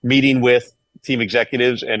meeting with team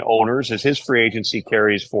executives and owners as his free agency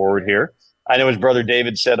carries forward here. I know his brother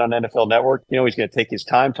David said on NFL Network, he's going to take his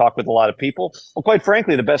time, talk with a lot of people. Well, quite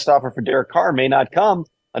frankly, the best offer for Derek Carr may not come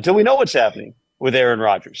until we know what's happening with Aaron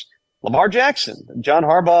Rodgers. Lamar Jackson, John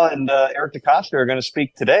Harbaugh, and Eric DeCosta are going to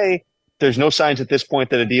speak today. There's no signs at this point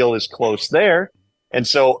that a deal is close there. And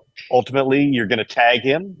so ultimately you're going to tag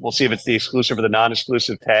him. We'll see if it's the exclusive or the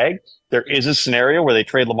non-exclusive tag. There is a scenario where they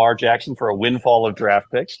trade Lamar Jackson for a windfall of draft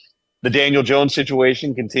picks. The Daniel Jones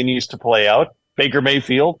situation continues to play out. Baker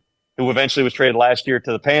Mayfield, who eventually was traded last year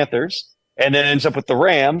to the Panthers, and then ends up with the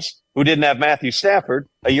Rams, who didn't have Matthew Stafford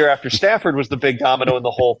a year after Stafford was the big domino in the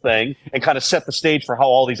whole thing, and kind of set the stage for how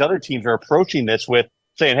all these other teams are approaching this with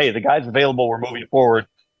saying, hey, the guy's available, we're moving forward,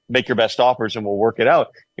 make your best offers and we'll work it out.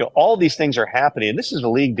 All these things are happening. And this is a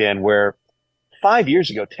league, Dan, where 5 years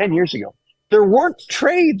ago, 10 years ago, there weren't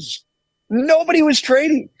trades. Nobody was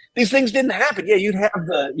trading. These things didn't happen. Yeah, you'd have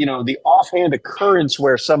the offhand occurrence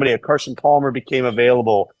where somebody, like Carson Palmer, became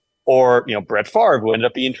available, or Brett Favre, who ended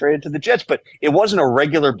up being traded to the Jets. But it wasn't a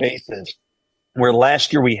regular basis. Where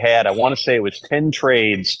last year we had, I want to say it was 10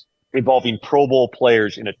 trades involving Pro Bowl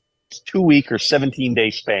players in a 2-week or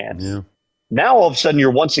 17-day span. Yeah. Now all of a sudden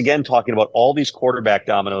you're once again talking about all these quarterback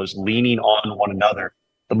dominoes leaning on one another.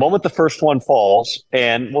 The moment the first one falls,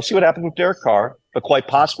 and we'll see what happens with Derek Carr, but quite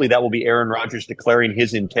possibly that will be Aaron Rodgers declaring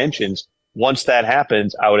his intentions. Once that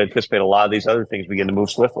happens, I would anticipate a lot of these other things begin to move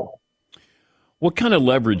swiftly. What kind of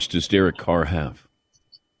leverage does Derek Carr have?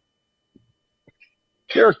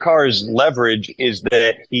 Derek Carr's leverage is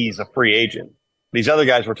that he's a free agent. These other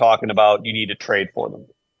guys we're talking about, you need to trade for them.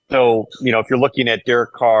 So, if you're looking at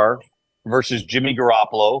Derek Carr versus Jimmy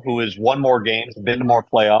Garoppolo, who has won more games, been to more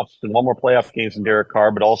playoffs, and won more playoff games than Derek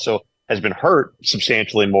Carr, but also has been hurt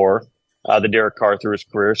substantially more than Derek Carr through his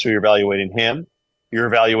career. So you're evaluating him. You're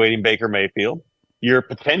evaluating Baker Mayfield. You're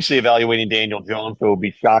potentially evaluating Daniel Jones. So it would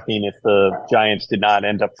be shocking if the Giants did not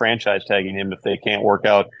end up franchise tagging him if they can't work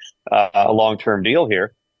out a long-term deal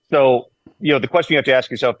here. So, the question you have to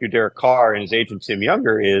ask yourself if you're Derek Carr and his agent Tim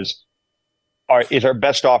Younger is our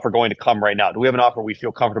best offer going to come right now? Do we have an offer we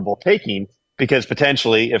feel comfortable taking? Because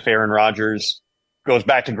potentially if Aaron Rodgers goes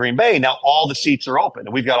back to Green Bay, now all the seats are open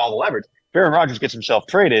and we've got all the leverage. If Aaron Rodgers gets himself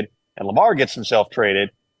traded and Lamar gets himself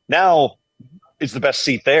traded, now is the best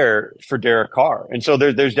seat there for Derek Carr. And so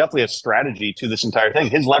there's definitely a strategy to this entire thing.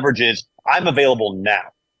 His leverage is I'm available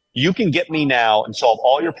now. You can get me now and solve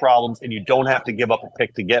all your problems, and you don't have to give up a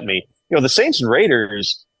pick to get me. The Saints and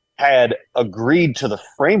Raiders had agreed to the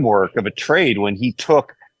framework of a trade when he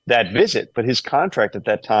took that visit, but his contract at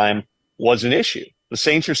that time was an issue. The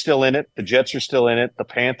Saints are still in it. The Jets are still in it. The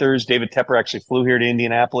Panthers, David Tepper actually flew here to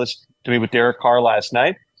Indianapolis to meet with Derek Carr last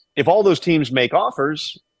night. If all those teams make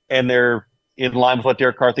offers and they're in line with what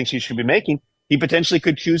Derek Carr thinks he should be making, he potentially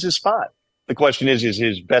could choose his spot. The question is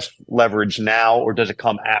his best leverage now, or does it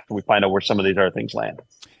come after we find out where some of these other things land?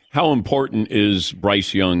 How important is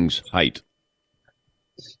Bryce Young's height?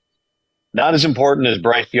 Not as important as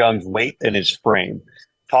Bryce Young's weight and his frame.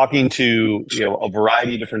 Talking to a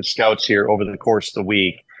variety of different scouts here over the course of the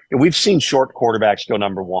week, we've seen short quarterbacks go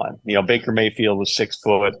number one. Baker Mayfield is 6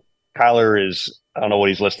 foot. Kyler is, I don't know what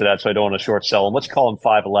he's listed at, so I don't want to short sell him. Let's call him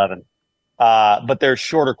 5'11". But they're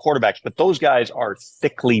shorter quarterbacks, but those guys are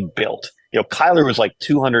thickly built. Kyler was like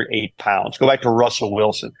 208 pounds. Go back to Russell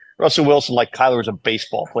Wilson. Russell Wilson, like Kyler, was a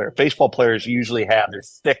baseball player. Baseball players usually they're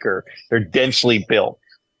thicker, they're densely built.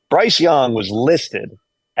 Bryce Young was listed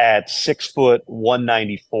at 6 foot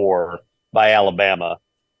 194 by Alabama.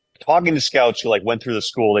 Talking to scouts who went through the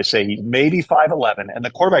school, they say he's maybe 5'11", and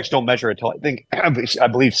the quarterbacks don't measure until I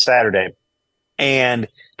believe Saturday. And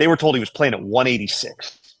they were told he was playing at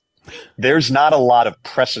 186. There's not a lot of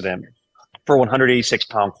precedent for a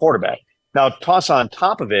 186-pound quarterback. Now, toss on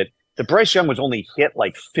top of it that Bryce Young was only hit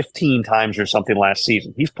 15 times or something last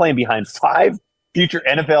season. He's playing behind 5 future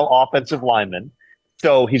NFL offensive linemen.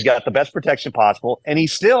 So he's got the best protection possible, and he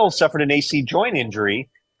still suffered an AC joint injury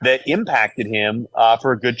that impacted him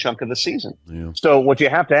for a good chunk of the season. Yeah. So what you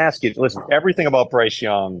have to ask is, listen, everything about Bryce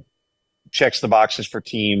Young checks the boxes for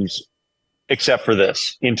teams except for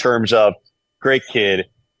this, in terms of great kid,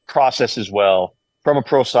 processes well, from a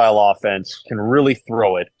pro-style offense, can really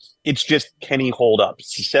throw it. It's just, can he hold up?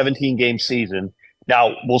 It's a 17-game season.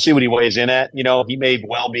 Now, we'll see what he weighs in at. He may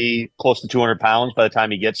well be close to 200 pounds by the time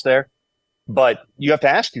he gets there. But you have to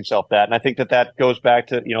ask yourself that. And I think that goes back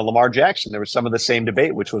to, Lamar Jackson. There was some of the same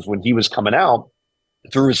debate, which was when he was coming out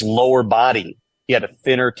through his lower body, he had a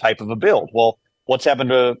thinner type of a build. Well, what's happened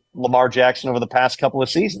to Lamar Jackson over the past couple of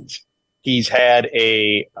seasons? He's had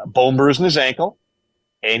a bone bruise in his ankle,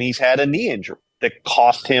 and he's had a knee injury that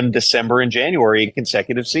cost him December and January in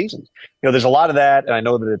consecutive seasons. There's a lot of that. And I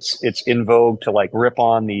know that it's in vogue to rip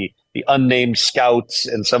on the unnamed scouts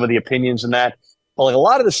and some of the opinions in that. Well, a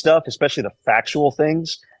lot of the stuff, especially the factual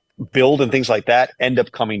things, build and things like that, end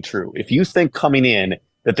up coming true. If you think coming in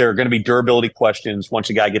that there are going to be durability questions once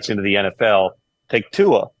a guy gets into the NFL, take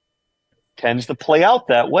Tua. Tends to play out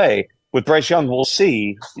that way. With Bryce Young, we'll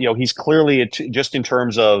see. He's clearly, just in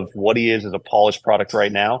terms of what he is as a polished product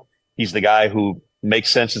right now, he's the guy who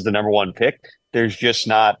makes sense as the number one pick. There's just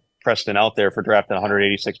not precedent out there for drafting a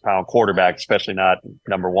 186-pound quarterback, especially not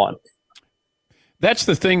number one. That's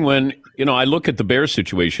the thing when, I look at the Bears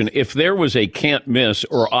situation. If there was a can't miss,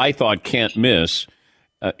 or I thought can't miss,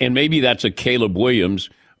 and maybe that's a Caleb Williams,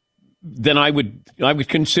 then I would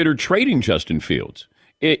consider trading Justin Fields.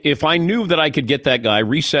 If I knew that I could get that guy,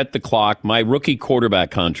 reset the clock, my rookie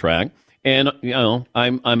quarterback contract, and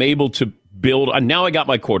I'm able to build. Now I got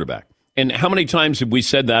my quarterback. And how many times have we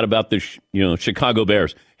said that about the Chicago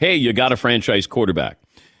Bears? Hey, you got a franchise quarterback.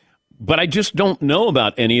 But I just don't know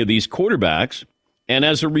about any of these quarterbacks. And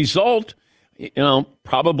as a result,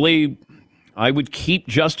 probably I would keep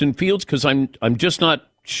Justin Fields because I'm just not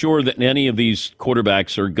sure that any of these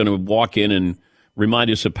quarterbacks are going to walk in and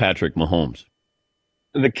remind us of Patrick Mahomes.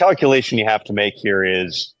 The calculation you have to make here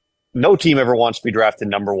is no team ever wants to be drafted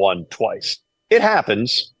number one twice. It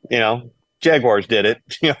happens. Jaguars did it.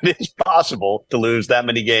 It is possible to lose that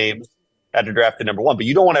many games after drafting number one, but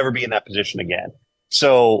you don't want to ever be in that position again.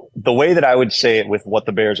 So the way that I would say it with what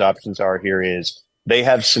the Bears' options are here is they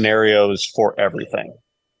have scenarios for everything.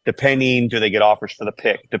 Depending, do they get offers for the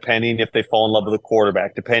pick? Depending if they fall in love with a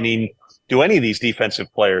quarterback? Depending, do any of these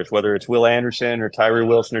defensive players, whether it's Will Anderson or Tyree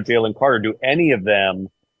Wilson or Jalen Carter, do any of them,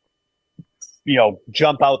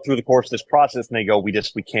 jump out through the course of this process and they go, we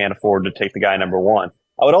can't afford to take the guy number one?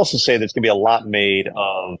 I would also say there's going to be a lot made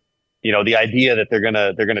of, the idea that they're going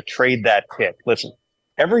to trade that pick. Listen,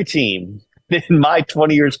 every team in my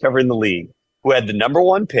 20 years covering the league who had the number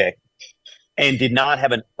one pick and did not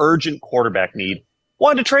have an urgent quarterback need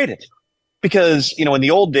wanted to trade it. Because, in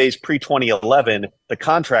the old days, pre-2011, the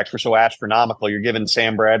contracts were so astronomical. You're giving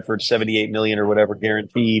Sam Bradford $78 million or whatever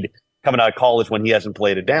guaranteed coming out of college when he hasn't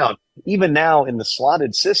played it down. Even now in the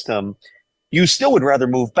slotted system, you still would rather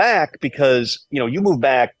move back because, you move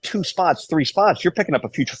back 2 spots, 3 spots, you're picking up a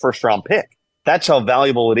future first-round pick. That's how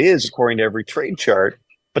valuable it is according to every trade chart.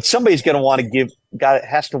 But somebody's going to want to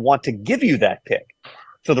has to want to give you that pick.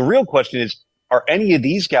 So the real question is, are any of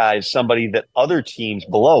these guys somebody that other teams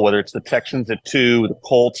below, whether it's the Texans at 2, the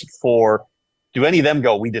Colts at 4, do any of them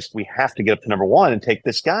go, we have to get up to number 1 and take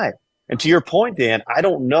this guy? And to your point, Dan, I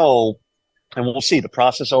don't know, and we'll see. The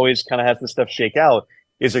process always kind of has this stuff shake out.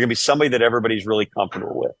 Is there going to be somebody that everybody's really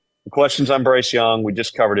comfortable with? The questions on Bryce Young, we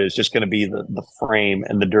just covered it, is just going to be the frame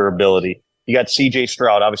and the durability. You got C.J.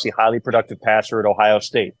 Stroud, obviously highly productive passer at Ohio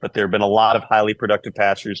State, but there have been a lot of highly productive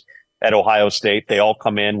passers at Ohio State. They all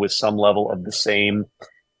come in with some level of the same,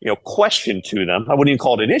 question to them. I wouldn't even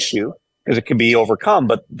call it an issue because it can be overcome.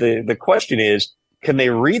 But the question is, can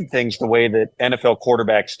they read things the way that NFL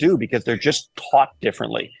quarterbacks do? Because they're just taught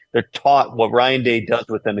differently. They're taught what Ryan Day does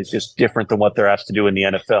with them is just different than what they're asked to do in the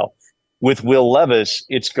NFL. With Will Levis,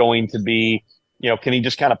 it's going to be, can he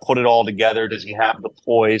just kind of put it all together? Does he have the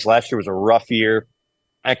poise? Last year was a rough year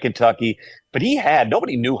at Kentucky, but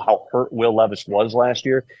nobody knew how hurt Will Levis was last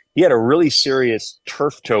year. He had a really serious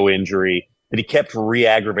turf toe injury that he kept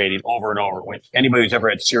re-aggravating over and over, which anybody who's ever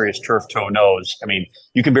had serious turf toe knows. I mean,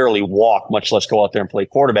 you can barely walk, much less go out there and play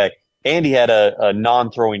quarterback. And he had a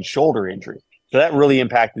non-throwing shoulder injury. So that really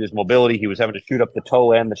impacted his mobility. He was having to shoot up the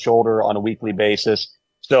toe and the shoulder on a weekly basis.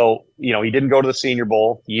 So, he didn't go to the Senior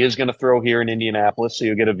Bowl. He is going to throw here in Indianapolis, so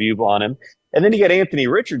you'll get a view on him. And then you got Anthony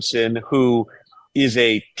Richardson, who is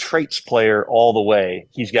a traits player all the way.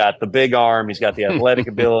 He's got the big arm. He's got the athletic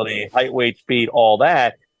ability, height, weight, speed, all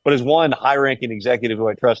that. But as one high-ranking executive who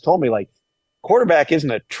I trust told me, quarterback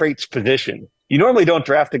isn't a traits position. You normally don't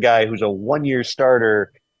draft a guy who's a one-year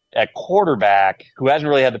starter at quarterback who hasn't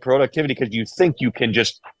really had the productivity because you think you can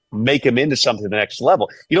just make him into something at the next level.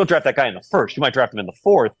 You don't draft that guy in the first. You might draft him in the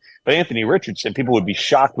fourth. But Anthony Richardson, people would be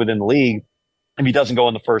shocked within the league if he doesn't go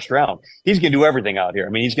in the first round. He's going to do everything out here. I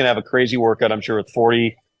mean, he's going to have a crazy workout, I'm sure, with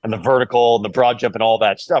 40 and the vertical and the broad jump and all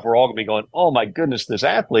that stuff. We're all going to be going, oh, my goodness, this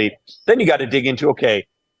athlete. Then you got to dig into, okay,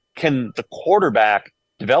 can the quarterback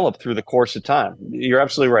develop through the course of time? You're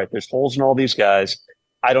absolutely right. There's holes in all these guys.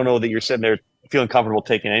 I don't know that you're sitting there feeling comfortable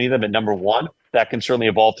taking any of them at number 1. That can certainly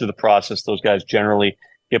evolve through the process. Those guys generally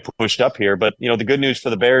get pushed up here. But, the good news for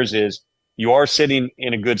the Bears is you are sitting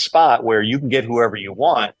in a good spot where you can get whoever you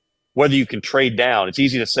want, whether you can trade down. It's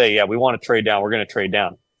easy to say, yeah, we want to trade down. We're going to trade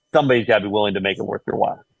down. Somebody's got to be willing to make it worth your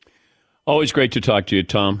while. Always great to talk to you,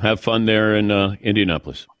 Tom. Have fun there in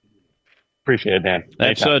Indianapolis. Appreciate it, Dan.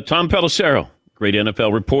 That's Tom Pelissero, great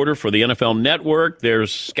NFL reporter for the NFL Network. Their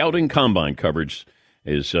scouting combine coverage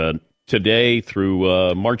is today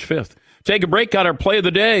through March 5th. Take a break. Got our play of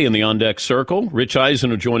the day in the On Deck Circle. Rich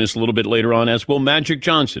Eisen will join us a little bit later on, as will Magic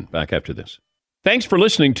Johnson. Back after this. Thanks for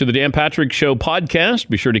listening to the Dan Patrick Show podcast.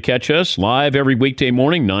 Be sure to catch us live every weekday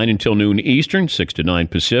morning, 9 until noon Eastern, 6 to 9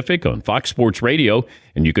 Pacific on Fox Sports Radio.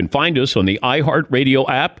 And you can find us on the iHeartRadio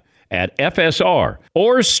app at FSR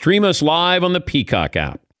or stream us live on the Peacock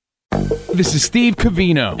app. This is Steve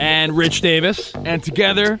Covino and Rich Davis, and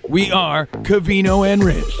together we are Covino and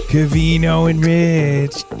Rich. Covino and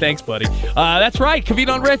Rich. Thanks, buddy. That's right,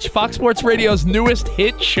 Covino and Rich, Fox Sports Radio's newest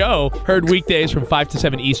hit show. Heard weekdays from 5 to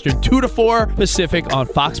 7 Eastern, 2 to 4 Pacific on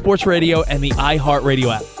Fox Sports Radio and the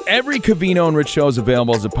iHeartRadio app. Every Covino and Rich show is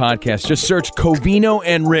available as a podcast. Just search Covino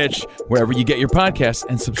and Rich wherever you get your podcasts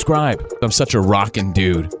and subscribe. I'm such a rockin'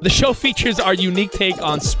 dude. The show features our unique take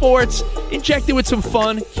on sports, injected with some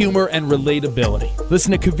fun, humor, and relatability.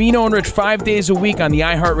 Listen to Covino and Rich 5 days a week on the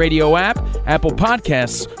iHeartRadio app, Apple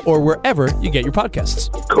Podcasts, or wherever you get your podcasts.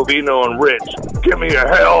 Covino and Rich, give me a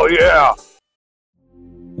hell yeah!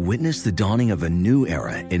 Witness the dawning of a new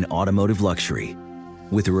era in automotive luxury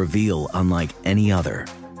with a reveal unlike any other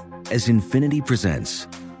as Infiniti presents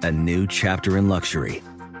a new chapter in luxury,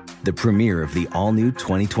 the premiere of the all-new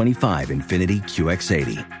 2025 Infiniti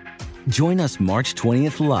QX80. Join us March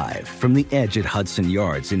 20th live from the Edge at Hudson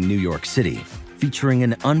Yards in New York City, featuring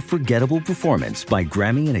an unforgettable performance by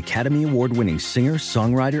Grammy and Academy Award-winning singer,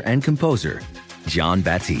 songwriter, and composer, Jon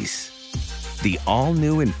Batiste. The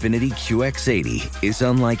all-new Infiniti QX80 is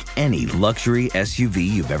unlike any luxury SUV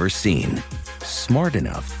you've ever seen. Smart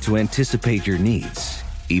enough to anticipate your needs,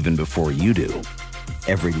 even before you do.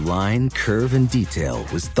 Every line, curve, and detail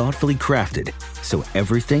was thoughtfully crafted, so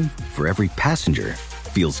everything for every passenger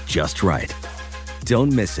feels just right.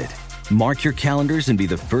 Don't miss it. Mark your calendars and be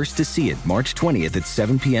the first to see it March 20th at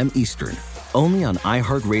 7 p.m. Eastern, only on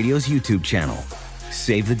iHeartRadio's YouTube channel.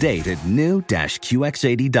 Save the date at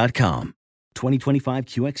new-QX80.com. 2025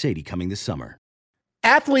 QX80 coming this summer.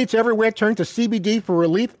 Athletes everywhere turn to CBD for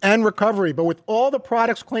relief and recovery, but with all the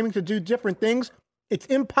products claiming to do different things, it's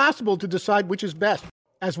impossible to decide which is best.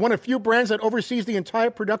 As one of few brands that oversees the entire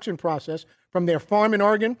production process, from their farm in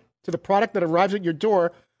Oregon to the product that arrives at your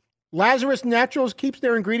door, Lazarus Naturals keeps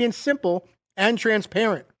their ingredients simple and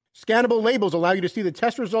transparent. Scannable labels allow you to see the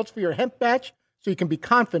test results for your hemp batch so you can be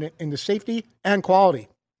confident in the safety and quality.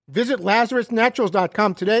 Visit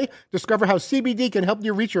LazarusNaturals.com today. Discover how CBD can help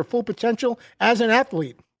you reach your full potential as an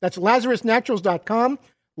athlete. That's LazarusNaturals.com.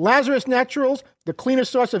 Lazarus Naturals, the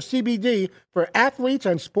cleanest source of CBD for athletes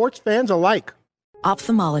and sports fans alike.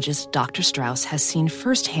 Ophthalmologist Dr. Strauss has seen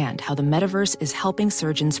firsthand how the metaverse is helping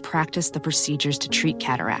surgeons practice the procedures to treat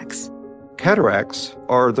cataracts. Cataracts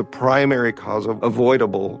are the primary cause of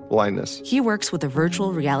avoidable blindness. He works with a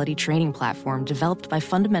virtual reality training platform developed by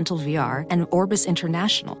Fundamental VR and Orbis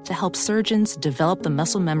International to help surgeons develop the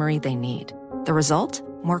muscle memory they need. The result?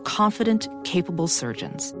 More confident, capable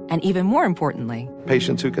surgeons. And even more importantly,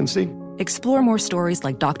 patients who can see. Explore more stories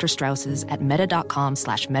like Dr. Strauss's at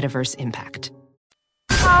meta.com/metaverseimpact.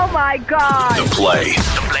 Oh my God! The play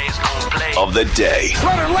of the day.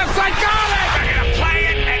 Runner left side, got it! They're gonna play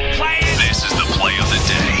it and play it. This is the play of the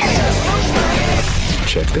day.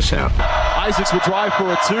 Check this out. Isaacs would drive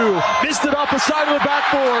for a two. Missed it off the side of the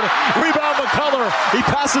backboard. Rebound McCullough. He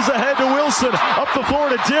passes ahead to Wilson. Up the floor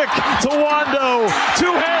to Dick. To Wando.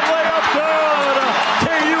 Two-hand layup. Good.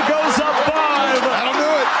 KU goes up 5. That'll do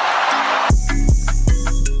it.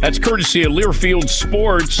 That's courtesy of Learfield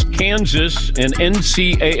Sports. Kansas and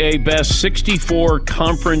NCAA Best 64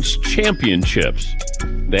 conference championships.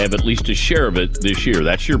 They have at least a share of it this year.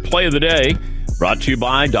 That's your play of the day. Brought to you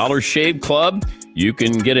by Dollar Shave Club. You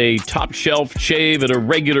can get a top shelf shave at a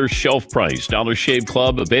regular shelf price. Dollar Shave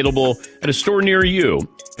Club available at a store near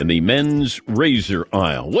you in the men's razor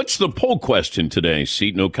aisle. What's the poll question today,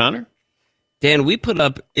 Seton O'Connor? Dan, we put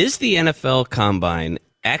up, is the NFL Combine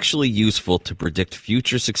actually useful to predict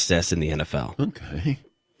future success in the NFL? Okay.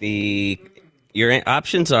 Your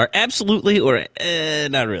options are absolutely or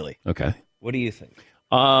not really. Okay. What do you think?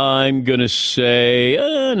 I'm going to say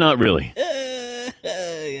not really.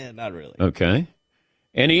 Yeah, not really. Okay.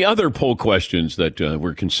 Any other poll questions that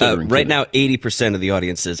we're considering? Right now, 80% of the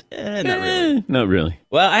audience says, not really. Not really.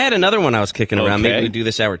 Well, I had another one I was kicking around. Okay. Maybe we do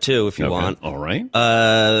this hour too if you want. All right.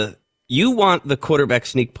 You want the quarterback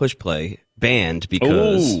sneak push play banned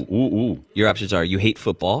because your options are you hate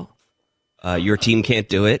football, your team can't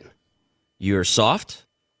do it, you're soft,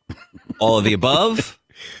 all of the above.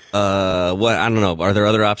 What? I don't know. Are there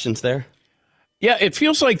other options there? Yeah, it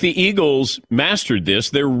feels like the Eagles mastered this.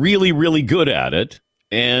 They're really, really good at it.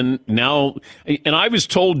 And now, and I was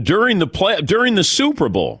told during the Super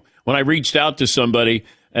Bowl, when I reached out to somebody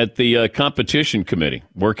at the competition committee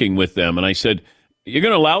working with them, and I said, "You're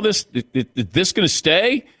going to allow this? Is this going to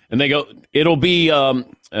stay?" And they go, "It'll be.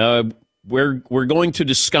 We're going to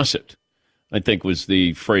discuss it." I think was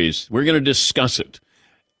the phrase. We're going to discuss it.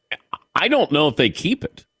 I don't know if they keep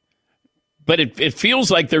it, but it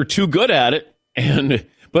feels like they're too good at it.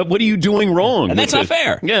 But what are you doing wrong? And that's not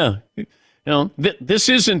fair. Yeah. This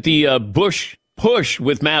isn't the Bush push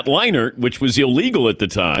with Matt Leinart, which was illegal at the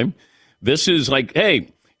time. This is like,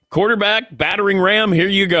 hey, quarterback, battering ram, here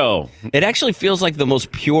you go. It actually feels like the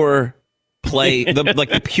most pure play,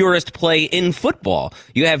 the purest play in football.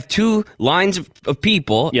 You have two lines of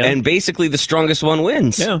people, and basically the strongest one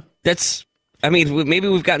wins. Yeah. Maybe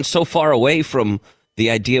we've gotten so far away from the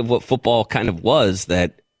idea of what football kind of was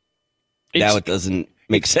that now it doesn't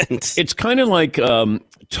make sense. It's kind of like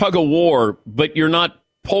tug of war, but you're not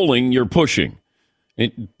pulling, you're pushing.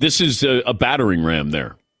 This is a battering ram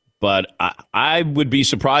there. But I would be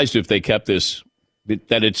surprised if they kept this,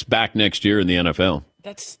 that it's back next year in the NFL.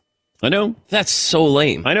 I know. That's so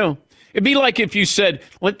lame. I know. It'd be like if you said,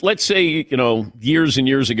 let's say, years and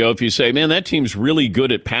years ago, if you say, man, that team's really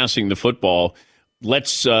good at passing the football,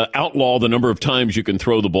 let's outlaw the number of times you can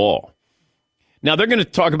throw the ball. Now, they're going to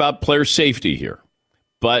talk about player safety here,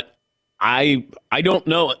 but I don't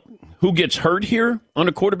know who gets hurt here on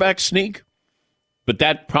a quarterback sneak, but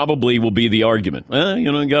that probably will be the argument.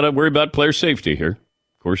 You got to worry about player safety here.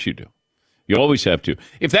 Of course you do. You always have to.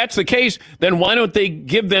 If that's the case, then why don't they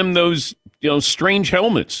give them those, strange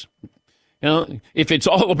helmets? If it's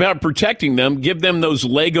all about protecting them, give them those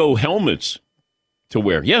Lego helmets to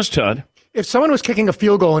wear. Yes, Todd? If someone was kicking a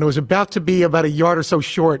field goal and it was about to be about a yard or so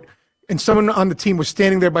short, and someone on the team was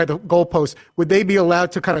standing there by the goalpost, would they be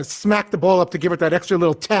allowed to kind of smack the ball up to give it that extra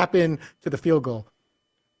little tap in to the field goal?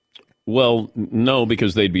 Well, no,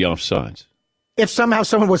 because they'd be offsides. If somehow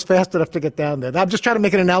someone was fast enough to get down there. I'm just trying to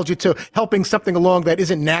make an analogy to helping something along that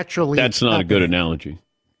isn't naturally. That's not a good analogy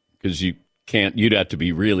because you can't. You'd have to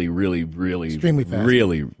be really, really, really, extremely fast.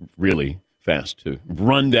 Really, really fast to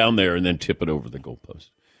run down there and then tip it over the goalpost.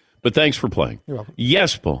 But thanks for playing. You're welcome.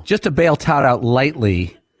 Yes, Paul. Just to bail Todd out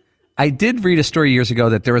lightly, I did read a story years ago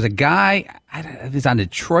that there was a guy, he was on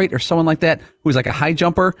Detroit or someone like that, who was like a high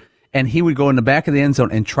jumper, and he would go in the back of the end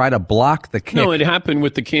zone and try to block the kick. No, it happened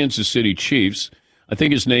with the Kansas City Chiefs. I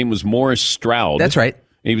think his name was Morris Stroud. That's right.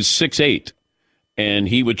 He was 6'8", and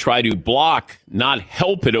he would try to block, not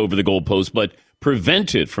help it over the goalpost, but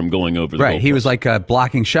prevent it from going over the goalpost. Right, he was like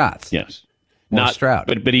blocking shots. Yes. Not Stroud.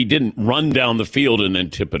 But he didn't run down the field and then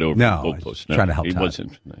tip it over the goalpost. No, trying to help he Todd.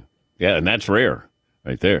 wasn't. Yeah, and that's rare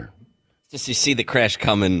right there. Just you see the crash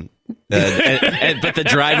coming, but the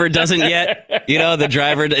driver doesn't yet. The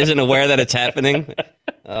driver isn't aware that it's happening.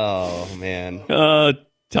 Oh, man.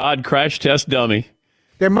 Todd, crash test dummy.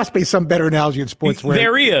 There must be some better analogy in sports where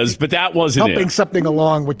there is, but that wasn't helping it. something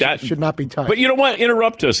along which should not be touched. But you know what?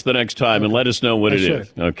 Interrupt us the next time and let us know what it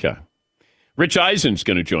is. Okay. Rich Eisen's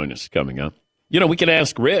going to join us coming up. We can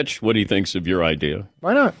ask Rich what he thinks of your idea.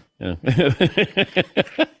 Why not? Yeah.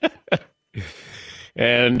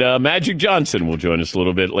 And Magic Johnson will join us a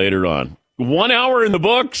little bit later on. 1 hour in the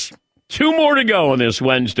books. 2 more to go on this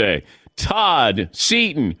Wednesday. Todd,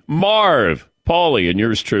 Seton, Marv, Paulie, and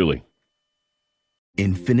yours truly.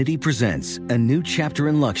 Infinity presents a new chapter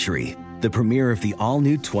in luxury, the premiere of the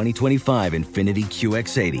all-new 2025 Infinity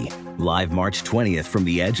QX80, live March 20th from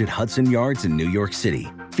the Edge at Hudson Yards in New York City,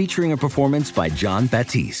 featuring a performance by John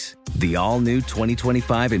Batiste. The all-new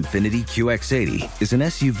 2025 Infinity QX80 is an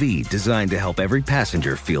SUV designed to help every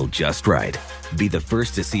passenger feel just right. Be the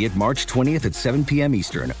first to see it March 20th at 7 p.m.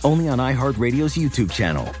 Eastern, only on iHeartRadio's YouTube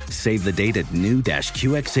channel. Save the date at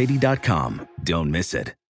new-QX80.com. Don't miss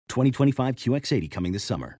it. 2025 QX80 coming this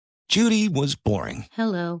summer. Judy was boring.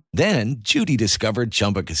 Hello. Then Judy discovered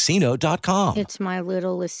ChumbaCasino.com. It's my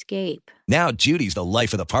little escape. Now Judy's the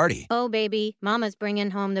life of the party. Oh, baby, mama's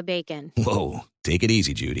bringing home the bacon. Whoa, take it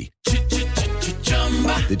easy, Judy.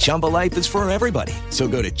 The Chumba life is for everybody. So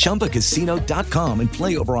go to ChumbaCasino.com and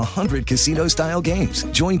play over 100 casino-style games.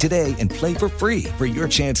 Join today and play for free for your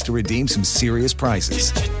chance to redeem some serious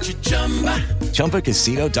prizes.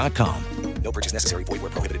 ChumbaCasino.com. No purchase necessary. Void where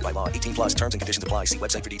prohibited by law. 18 plus terms and conditions apply. See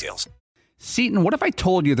website for details. Seton, what if I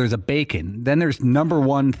told you there's a bacon, then there's number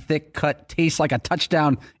one thick cut, tastes like a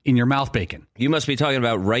touchdown in your mouth bacon? You must be talking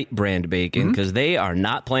about Wright brand bacon because they are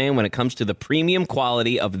not playing when it comes to the premium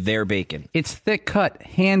quality of their bacon. It's thick cut,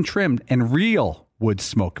 hand trimmed, and real wood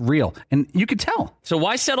smoke, real. And you can tell. So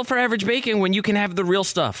why settle for average bacon when you can have the real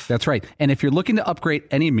stuff? That's right. And if you're looking to upgrade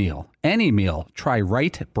any meal, try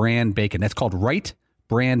Wright brand bacon. That's called Wright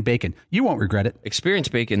brand bacon. You won't regret it. Experience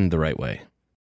bacon the right way.